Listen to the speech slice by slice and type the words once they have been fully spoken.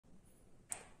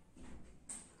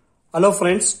Hello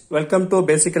friends, welcome to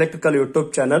Basic Electrical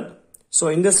YouTube channel. So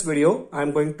in this video, I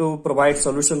am going to provide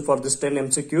solution for this 10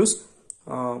 MCQs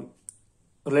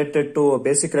related to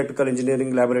Basic Electrical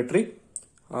Engineering Laboratory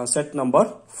set number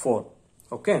 4.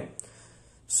 Okay.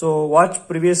 So watch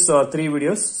previous 3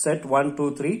 videos, set 1,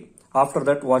 2, 3. After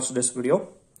that, watch this video.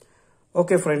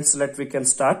 Okay friends, we can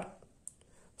start.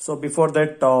 So before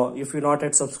that, if you not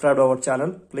yet subscribed our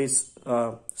channel, please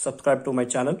subscribe to my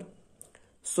channel.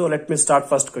 So let me start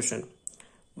first question.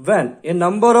 When a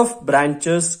number of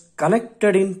branches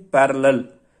connected in parallel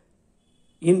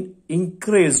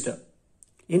increased,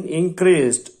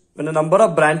 when a number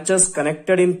of branches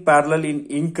connected in parallel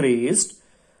increased,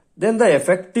 then the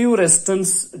effective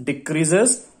resistance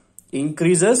decreases,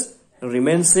 increases,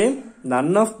 remains same,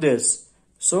 none of this.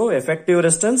 So effective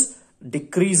resistance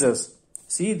decreases.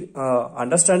 See,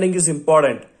 understanding is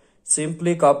important.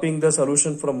 Simply copying the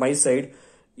solution from my side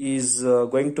is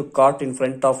going to caught in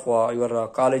front of your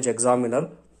college examiner.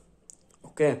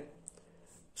 Okay,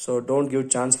 so don't give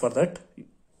chance for that.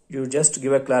 You just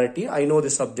give a clarity. I know the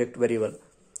subject very well.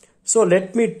 So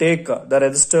let me take the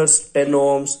resistors 10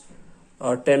 ohms,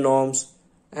 10 ohms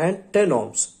and 10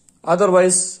 ohms.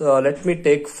 Otherwise, let me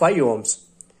take 5 ohms.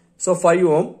 So 5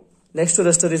 ohm, next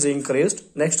resistor is increased,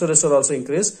 next resistor also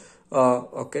increased.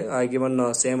 Okay, I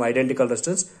given same identical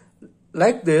resistance.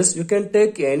 Like this, you can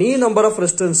take any number of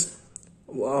resistance,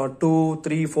 2,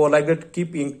 3, 4, like that,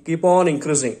 keep on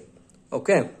increasing.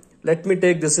 Okay, let me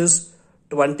take this is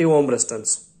 20 ohm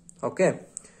resistance. Okay,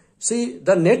 see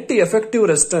the net effective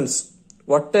resistance,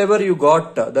 whatever you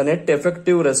got, the net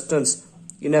effective resistance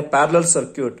in a parallel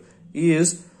circuit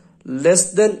is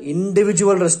less than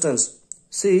individual resistance.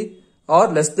 See, or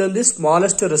less than the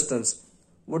smallest resistance.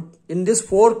 In this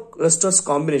 4 resistors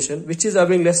combination, which is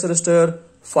having less resistor,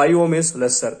 5 ohm is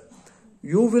lesser,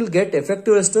 you will get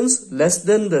effective resistance less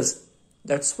than this.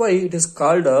 That's why it is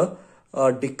called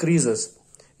decreases.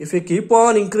 If you keep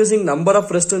on increasing number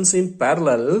of resistance in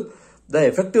parallel, the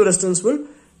effective resistance will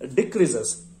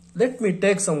decreases. Let me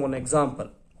take one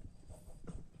example.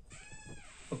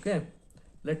 Okay,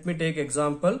 let me take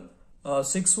example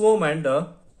 6 ohm and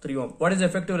 3 ohm. What is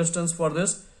effective resistance for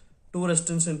this? 2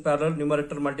 resistance in parallel,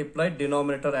 numerator multiplied,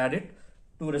 denominator added,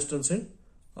 2 resistance in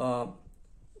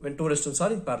when 2 resistance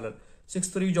are in parallel. 6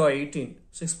 3 joy 18,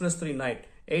 6 plus 3 9,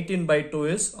 18 by 2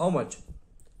 is how much?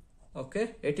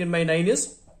 Okay, 18 by 9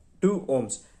 is 2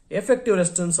 ohms. Effective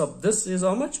resistance of this is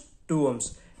how much? 2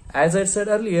 ohms. As I said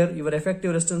earlier, your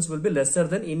effective resistance will be lesser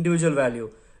than individual value.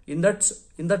 In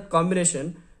that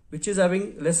combination, which is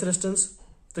having less resistance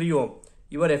 3 ohm,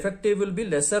 your effective will be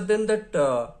lesser than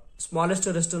that smallest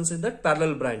resistance in that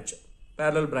parallel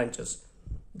branches.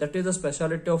 That is the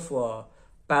speciality of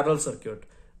parallel circuit.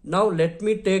 Now let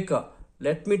me take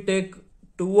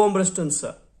 2 ohm resistance.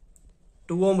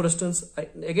 2 ohm resistance.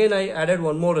 Again I added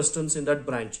one more resistance in that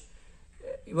branch.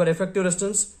 Your effective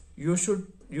resistance you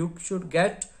should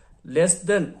get less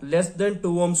than 2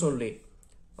 ohms only.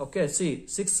 Okay, see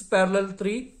 6 parallel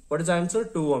 3. What is the answer?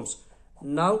 2 ohms.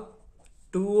 Now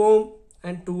 2 ohm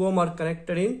and 2 ohm are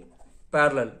connected in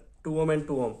parallel. 2 ohm and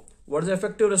 2 ohm. What is the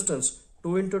effective resistance?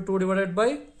 2 into 2 divided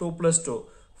by 2 plus 2.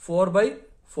 4 by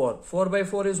 4. 4 by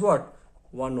 4 is what?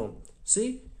 1 ohm.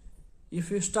 See,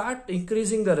 if you start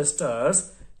increasing the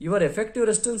resistors, your effective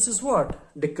resistance is what?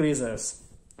 Decreases.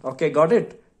 Okay, got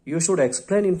it? You should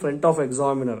explain in front of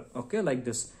examiner. Okay, like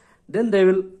this. Then they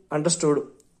will understood.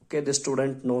 Okay, the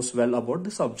student knows well about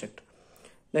the subject.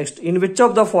 Next, in which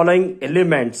of the following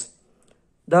elements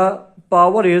the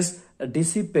power is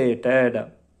dissipated?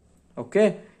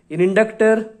 Okay, in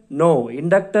inductor, no,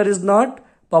 inductor is not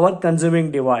power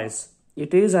consuming device.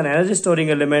 It is an energy storing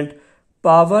element.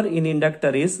 Power in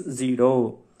inductor is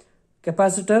 0.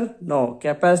 Capacitor, no,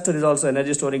 capacitor is also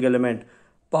energy storing element.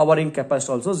 Power in capacitor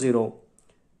also 0.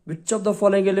 Which of the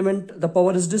following element the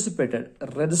power is dissipated?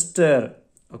 Resistor.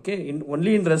 Okay,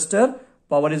 only in resistor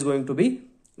power is going to be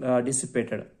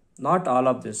dissipated. Not all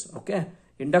of this. Okay,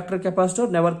 inductor,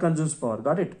 capacitor never consumes power.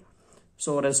 Got it?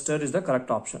 So resistor is the correct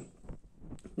option.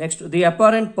 Next, the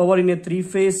apparent power in a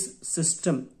 3-phase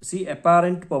system. See,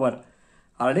 apparent power.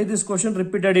 Already this question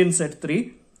repeated in set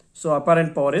 3. So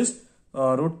apparent power is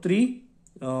root 3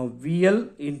 VL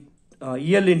in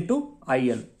EL into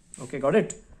IL. Okay, got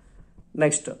it?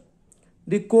 Next,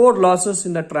 the core losses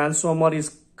in the transformer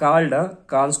is called a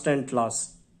constant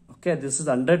loss. Okay, this is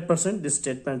 100%. This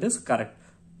statement is correct.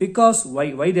 Because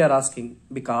why they are asking?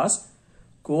 Because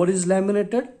core is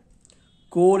laminated.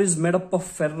 Core is made up of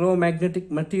ferromagnetic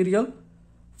material.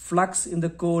 Flux in the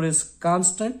core is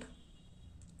constant.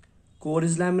 Core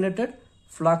is laminated.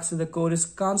 Flux in the core is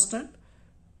constant.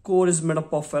 Core is made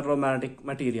up of ferromagnetic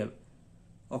material.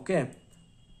 Okay,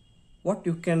 what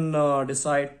you can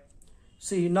decide?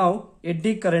 See, now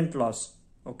eddy current loss.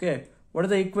 Okay, what is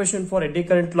the equation for eddy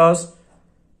current loss?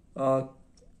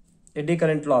 Eddy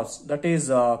current loss, that is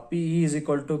PE is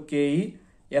equal to KE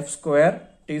F square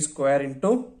T square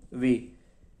into V.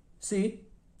 See,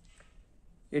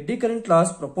 eddy current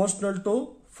loss proportional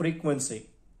to frequency.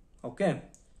 Okay,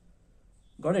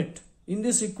 got it? In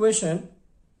this equation,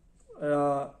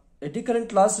 eddy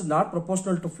current loss is not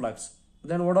proportional to flux.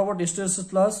 Then what about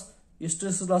hysteresis loss?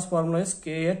 Hysteresis loss formula is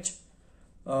KH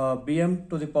Bm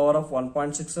to the power of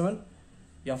 1.67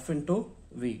 F into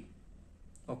V.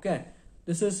 Okay,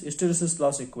 this is hysteresis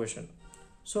loss equation.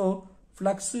 So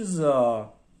flux is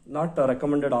not a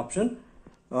recommended option.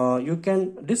 You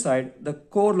can decide the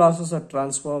core losses at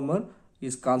transformer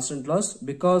is constant loss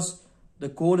because the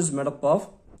core is made up of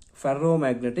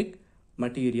ferromagnetic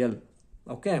material.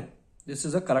 Okay, this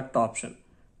is a correct option.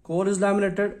 Core is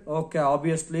laminated. Okay,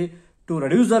 obviously to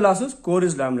reduce the losses, core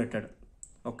is laminated.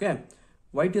 Okay,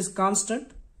 white is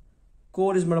constant,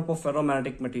 core is made up of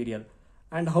ferromagnetic material.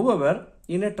 And however,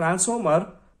 in a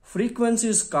transformer, frequency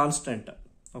is constant.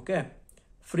 Okay,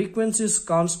 frequency is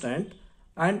constant,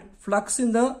 and flux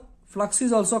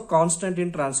is also constant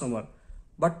in transformer.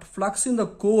 But flux in the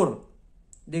core,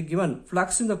 they given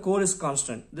flux in the core is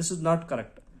constant. This is not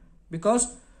correct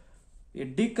because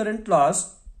eddy current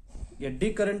loss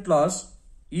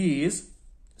is,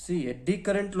 see, eddy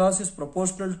current loss is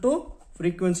proportional to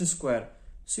frequency square.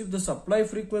 See, if the supply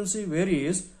frequency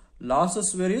varies,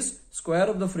 losses varies square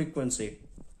of the frequency.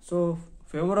 So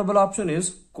favorable option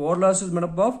is core loss is made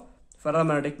up of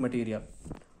ferromagnetic material.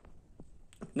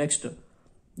 Next,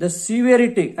 the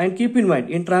severity, and keep in mind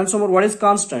in transformer what is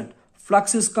constant?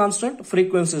 Flux is constant,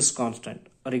 frequency is constant.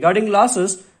 Regarding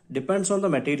losses, depends on the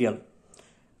material.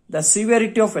 The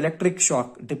severity of electric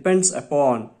shock depends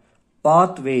upon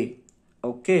pathway,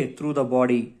 okay, through the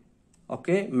body.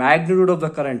 Okay, magnitude of the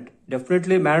current,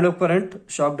 definitely magnitude of current,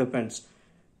 shock depends.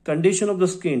 Condition of the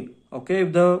skin, okay,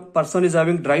 if the person is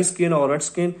having dry skin or wet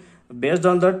skin, based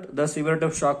on that the severity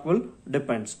of shock will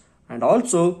depends. And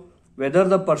also whether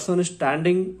the person is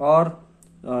standing or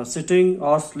sitting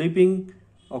or sleeping,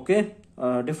 okay,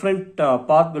 different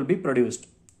path will be produced.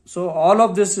 So all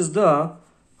of this is the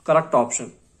correct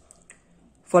option.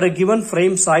 For a given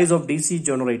frame size of DC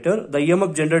generator, the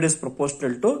EMF generated is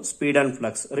proportional to speed and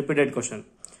flux. Repeated question.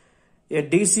 A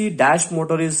DC dash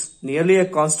motor is nearly a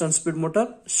constant speed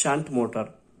motor, shunt motor.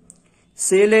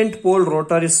 Salient pole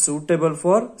rotor is suitable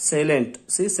for salient.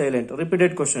 See, salient.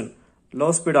 Repeated question.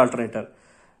 Low speed alternator.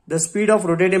 The speed of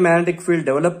rotating magnetic field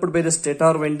developed by the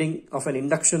stator winding of an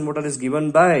induction motor is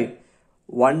given by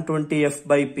 120 F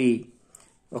by P.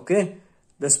 Okay.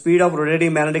 The speed of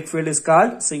rotating magnetic field is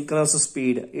called synchronous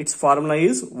speed. Its formula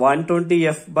is 120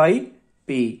 F by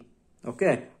P.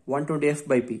 Okay, 120 F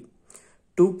by P.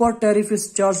 Two-part tariff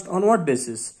is charged on what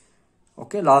basis?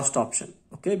 Okay, last option.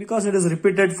 Okay, because it is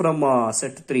repeated from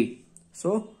set 3.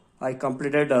 So, I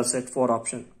completed set 4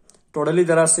 option. Totally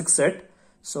there are 6 sets.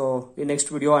 So, in next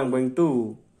video I am going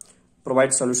to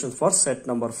provide solutions for set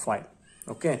number 5.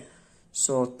 Okay.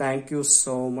 So, thank you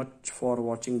so much for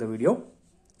watching the video.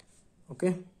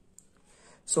 Okay,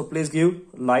 so please give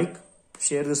like,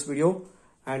 share this video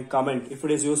and comment. If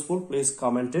it is useful, please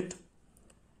comment it.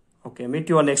 Okay, meet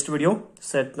you on next video,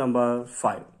 set number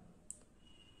 5.